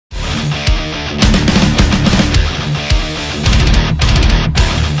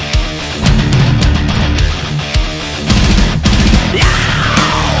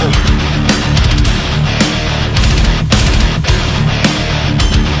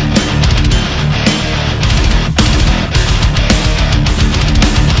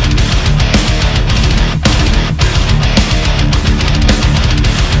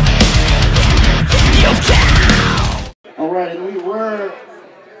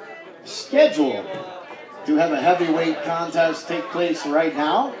scheduled to have a heavyweight contest take place right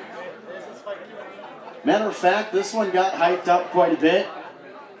now. Matter of fact, this one got hyped up quite a bit.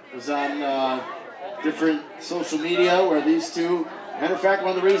 It was on different social media where these two, matter of fact,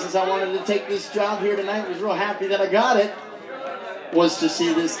 one of the reasons I wanted to take this job here tonight, was real happy that I got it, was to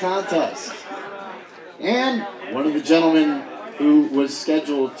see this contest. And one of the gentlemen who was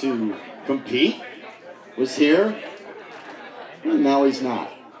scheduled to compete was here, and now he's not.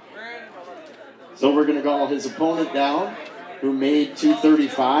 So we're going to call his opponent down, who made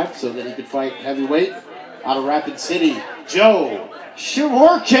 235 so that he could fight heavyweight, out of Rapid City, Joe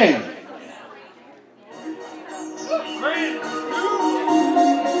Sheworking.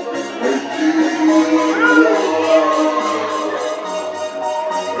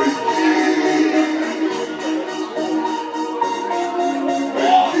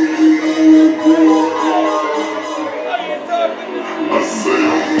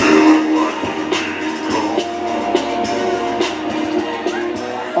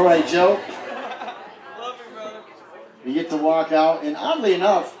 All right, Joe. You get to walk out, and oddly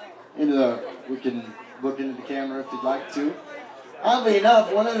enough, we can look into the camera if you'd like to. Oddly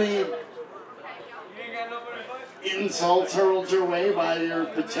enough, one of the insults hurled your way by your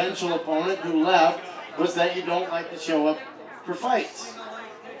potential opponent who left was that you don't like to show up for fights.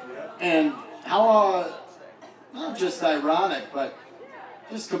 And how, not just ironic, but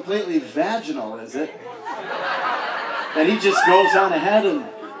just completely vaginal is it, that he just goes on ahead and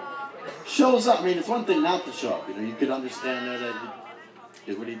shows up. I mean, it's one thing not to show up. You know, you could understand that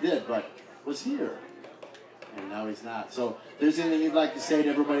he did what he did, but was here. And now he's not. So, if there's anything you'd like to say to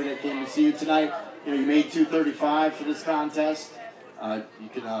everybody that came to see you tonight, you know, you made 235 for this contest. You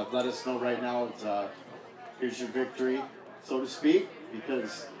can let us know right now. It's, here's your victory, so to speak,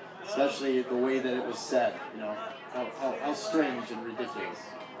 because especially the way that it was said, you know, how strange and ridiculous.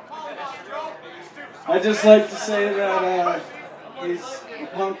 I'd just like to say that he's a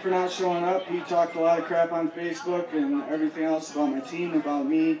punk for not showing up. He talked a lot of crap on Facebook and everything else about my team, about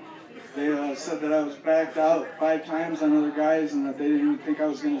me. They said that I was backed out 5 times on other guys and that they didn't even think I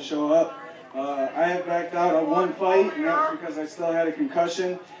was going to show up. I have backed out on 1 fight, and that's because I still had a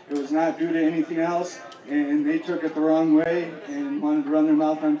concussion. It was not due to anything else, and they took it the wrong way and wanted to run their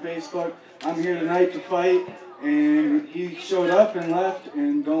mouth on Facebook. I'm here tonight to fight, and he showed up and left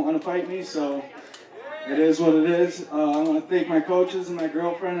and don't want to fight me, so it is what it is. I want to thank my coaches and my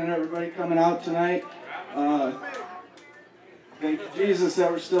girlfriend and everybody coming out tonight. Thank you, Jesus, that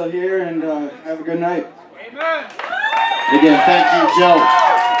we're still here, and have a good night. Amen. Again, thank you, Joe.